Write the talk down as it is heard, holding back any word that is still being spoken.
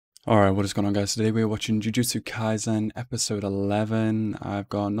Alright, what is going on, guys? Today we're watching Jujutsu Kaisen episode 11. I've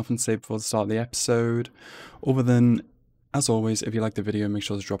got nothing to say before the start of the episode, other than, as always, if you like the video, make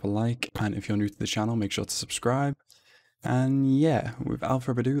sure to drop a like, and if you're new to the channel, make sure to subscribe. And yeah, without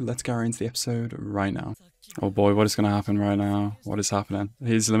further ado, let's go into the episode right now. Oh boy, what is going to happen right now? What is happening?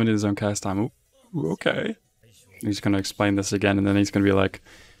 He's limited his own cast time. Ooh, okay. He's going to explain this again, and then he's going to be like,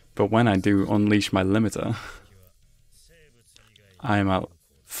 but when I do unleash my limiter, I am at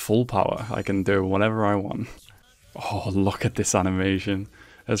full power. I can do whatever I want. Oh, look at this animation.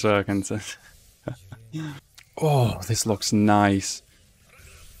 That's what I can say. Oh, this looks nice.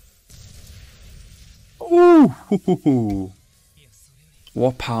 Ooh,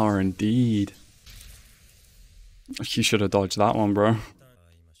 what power indeed. You should have dodged that one, bro.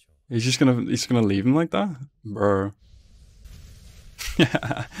 He's gonna leave him like that? Bro.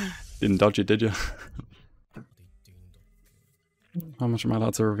 Didn't dodge it, did you? How much am I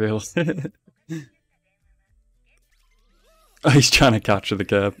allowed to reveal? Oh, he's trying to capture the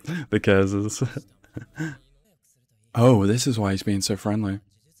Kerzers. Oh, this is why he's being so friendly.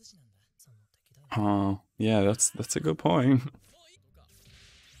 Oh, yeah, that's a good point.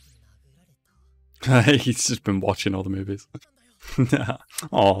 He's just been watching all the movies.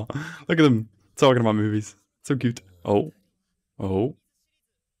 Oh, look at him talking about movies. So cute. Oh,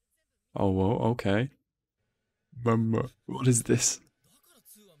 okay. What is this?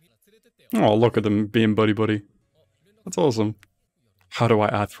 Oh, look at them being buddy-buddy. That's awesome. How do I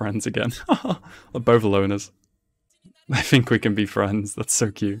add friends again? We're both loners. I think we can be friends. That's so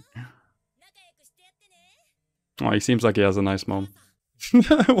cute. Oh, he seems like he has a nice mom.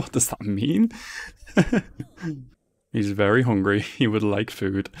 What does that mean? He's very hungry. He would like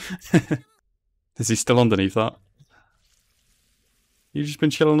food. Is he still underneath that? You've just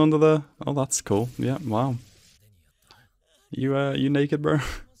been chilling under there? Oh, that's cool. Yeah, wow. You naked, bro?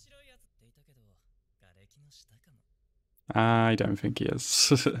 I don't think he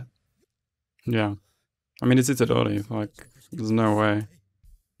is. Yeah. I mean, it's Itadori. Like, there's no way.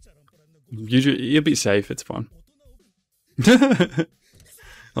 You'll be safe, it's fine.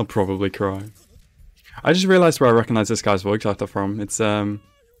 I'll probably cry. I just realized where I recognize this guy's voice actor from. It's, the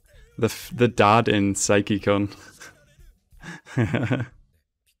dad in Seiki-kun.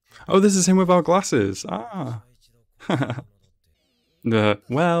 Oh, this is him without glasses. Ah.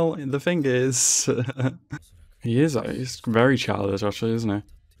 Well, the thing is... he's very childish, actually, isn't he?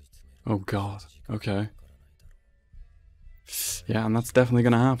 Oh god, okay. Yeah, and that's definitely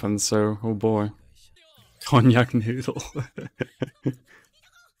gonna happen, so, oh boy. Cognac noodle.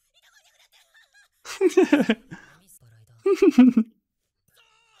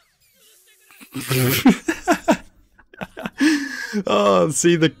 Oh,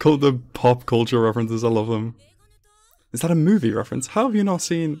 see the pop culture references, I love them. Is that a movie reference? How have you not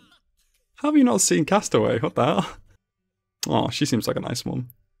seen Castaway? What the hell? Oh, she seems like a nice mom.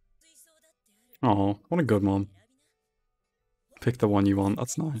 Oh, what a good mom. Pick the one you want,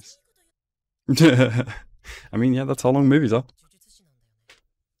 that's nice. I mean, yeah, that's how long movies are.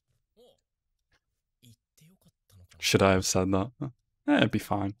 Should I have said that? It'd be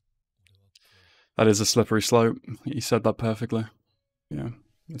fine. That is a slippery slope. You said that perfectly. Yeah,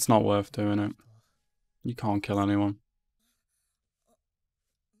 it's not worth doing it. You can't kill anyone.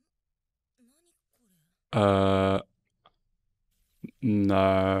 No.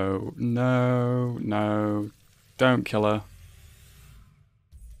 Don't kill her.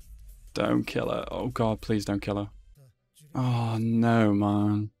 Don't kill her. Oh god, please don't kill her. Oh no,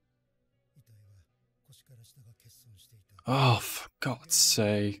 man. Oh, for God's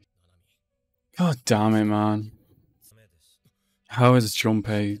sake. God damn it, man. How is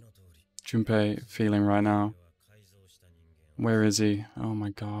Junpei feeling right now? Where is he? Oh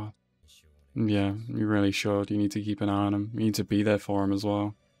my god. Yeah, you really should. You need to keep an eye on him. You need to be there for him as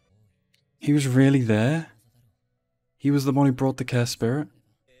well. He was really there? He was the one who brought the care spirit?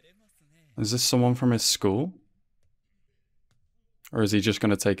 Is this someone from his school? Or is he just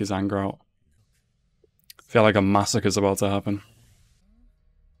going to take his anger out? I feel like a massacre's about to happen.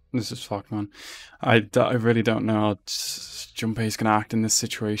 This is fucked, man. I really don't know how Junpei's going to act in this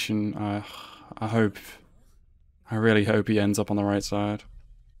situation. I really hope he ends up on the right side.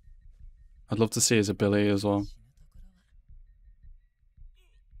 I'd love to see his ability as well.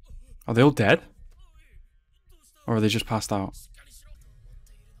 Are they all dead? Or are they just passed out?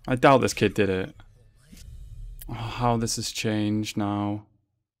 I doubt this kid did it. Oh, how this has changed now.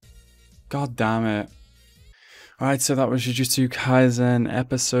 God damn it. Alright, so that was Jujutsu Kaisen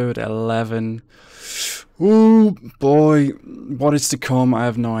episode 11. Ooh, boy. What is to come, I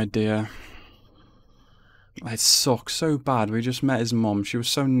have no idea. It sucks so bad. We just met his mum. She was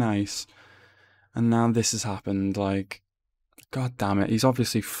so nice. And now this has happened. Like, god damn it. He's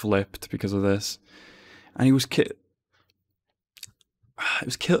obviously flipped because of this. And he was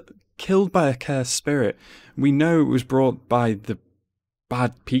killed by a cursed spirit. We know it was brought by the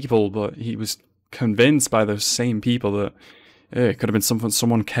bad people, but he was convinced by those same people that it could have been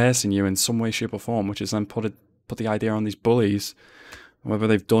someone cursing you in some way, shape, or form, which is then put the idea on these bullies, whether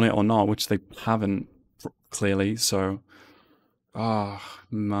they've done it or not, which they haven't clearly. So,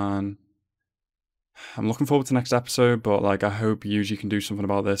 man, I'm looking forward to the next episode. But like, I hope Yuji can do something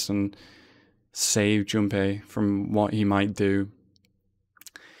about this and save Junpei from what he might do.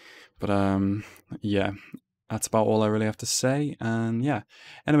 But yeah, that's about all I really have to say. And yeah,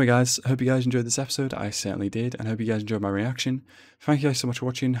 anyway, guys, I hope you guys enjoyed this episode. I certainly did, and I hope you guys enjoyed my reaction. Thank you guys so much for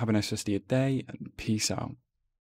watching. Have a nice rest of your day, and peace out.